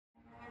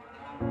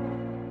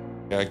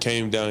I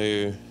came down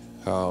here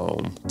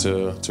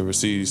to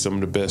receive some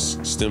of the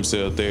best stem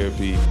cell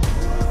therapy.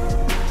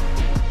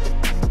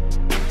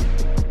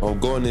 I'm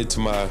going into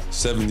my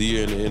 7th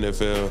year in the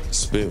NFL,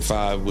 spent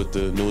 5 with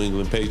the New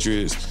England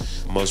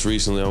Patriots. Most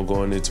recently, I'm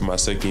going into my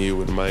 2nd year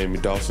with the Miami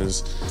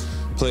Dolphins.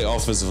 Play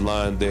offensive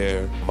line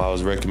there. I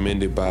was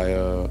recommended by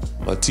a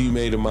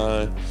teammate of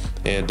mine,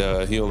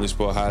 and he only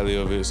spoke highly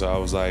of it, so I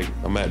was like,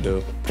 I'm at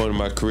the point of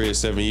my career,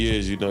 7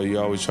 years, you know,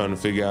 you're always trying to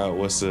figure out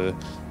what's the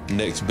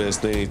next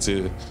best thing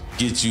to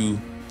get you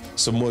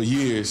some more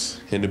years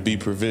and to be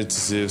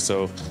preventative.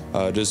 So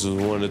this was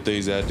one of the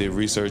things that I did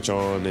research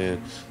on,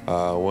 and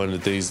one of the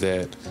things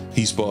that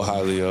he spoke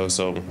highly of,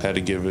 so had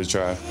to give it a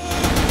try.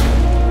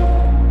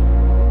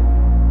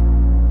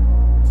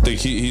 I think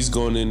he's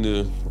going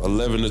into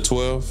 11 to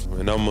 12,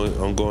 and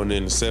I'm going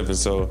into 7,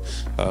 so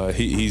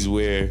he's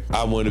where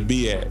I want to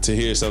be at. To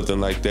hear something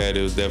like that,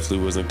 it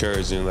definitely was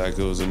encouraging, like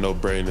it was a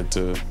no-brainer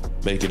to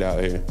make it out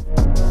here.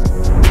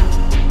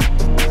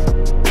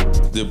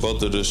 Did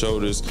both of the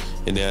shoulders,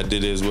 and then I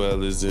did it as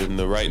well as in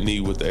the right knee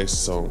with the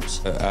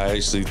exosomes. I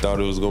actually thought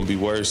it was gonna be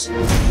worse.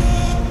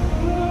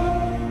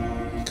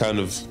 Kind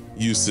of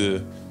used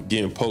to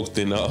getting poked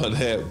and all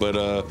that, but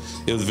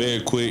it was very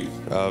quick,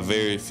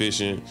 very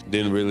efficient.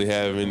 Didn't really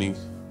have any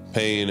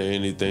pain or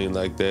anything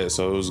like that,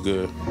 so it was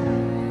good.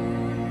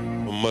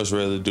 I'd much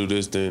rather do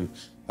this than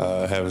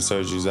having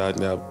surgeries. I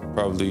now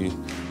probably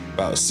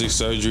about 6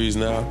 surgeries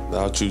now.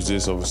 I'll choose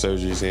this over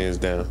surgeries, hands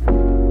down.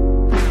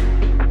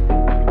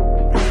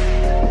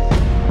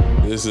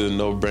 This is a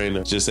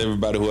no-brainer. Just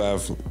everybody who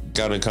I've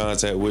got in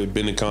contact with,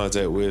 been in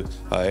contact with,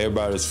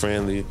 everybody's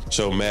friendly,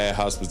 show mad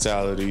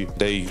hospitality.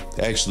 They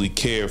actually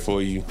care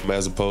for you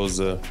as opposed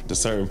to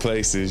certain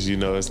places, you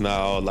know, it's not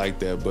all like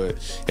that, but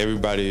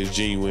everybody is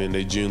genuine.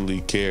 They genuinely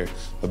care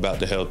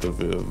about the health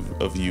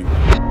of you.